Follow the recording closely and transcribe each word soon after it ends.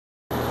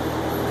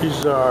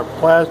These are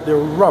they're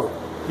rubber.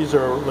 These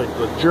are like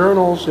the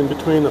journals in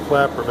between the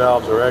flapper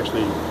valves are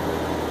actually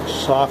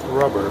soft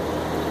rubber,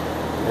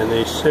 and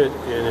they sit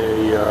in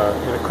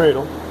a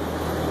cradle,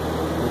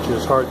 which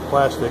is hard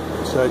plastic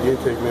inside the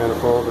intake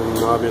manifold,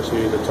 and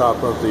obviously the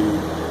top of the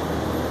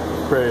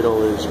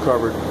cradle is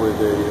covered with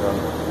a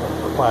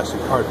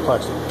hard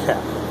plastic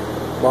cap.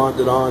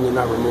 Bonded on, they're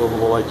not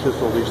removable. I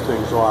chisel these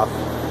things off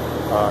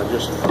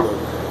just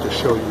to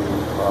show you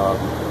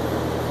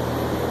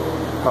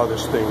how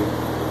this thing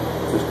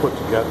is put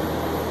together.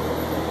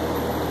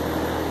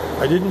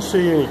 I didn't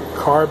see any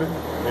carbon,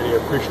 any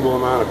appreciable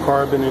amount of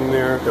carbon in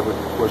there that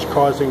was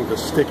causing the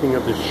sticking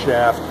of this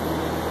shaft,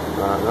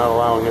 not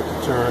allowing it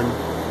to turn.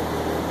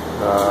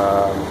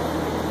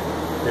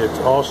 It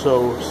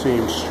also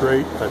seems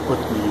straight. I put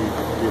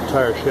the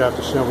entire shaft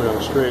assembly on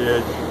a straight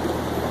edge,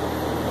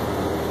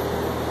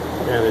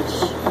 and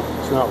it's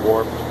not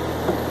warped.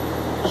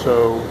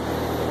 So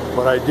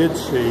what I did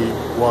see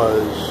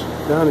was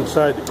down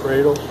inside the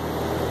cradles,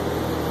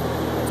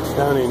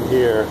 down in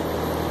here,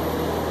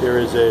 there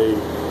is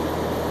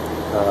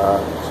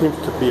seems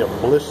to be a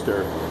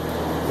blister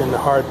in the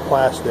hard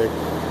plastic.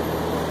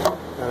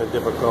 Kind of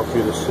difficult for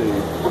you to see,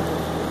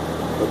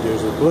 but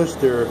there's a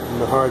blister in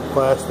the hard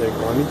plastic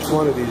on each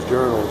one of these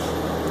journals.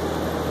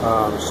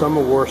 Some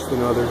are worse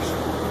than others.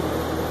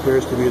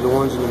 Appears to be the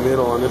ones in the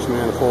middle on this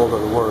manifold are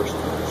the worst.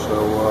 So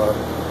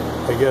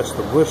I guess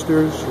the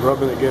blisters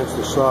rubbing against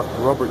the soft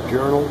rubber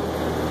journal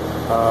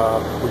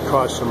would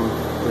cause some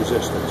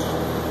resistance,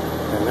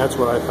 and that's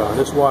what I found.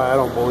 That's why I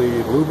don't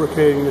believe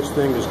lubricating this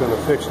thing is going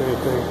to fix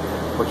anything.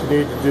 What you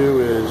need to do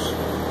is,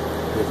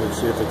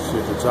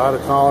 if it's out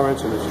of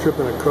tolerance and it's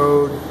tripping a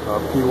code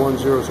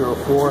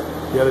P1004,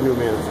 get a new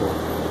manifold.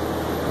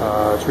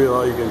 That's really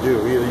all you can do.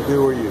 Either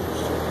new or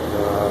used.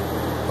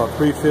 About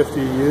 $350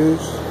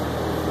 used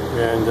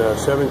and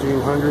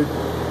 $1,700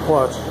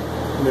 plus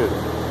new.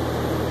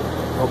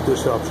 Hope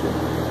this helps you.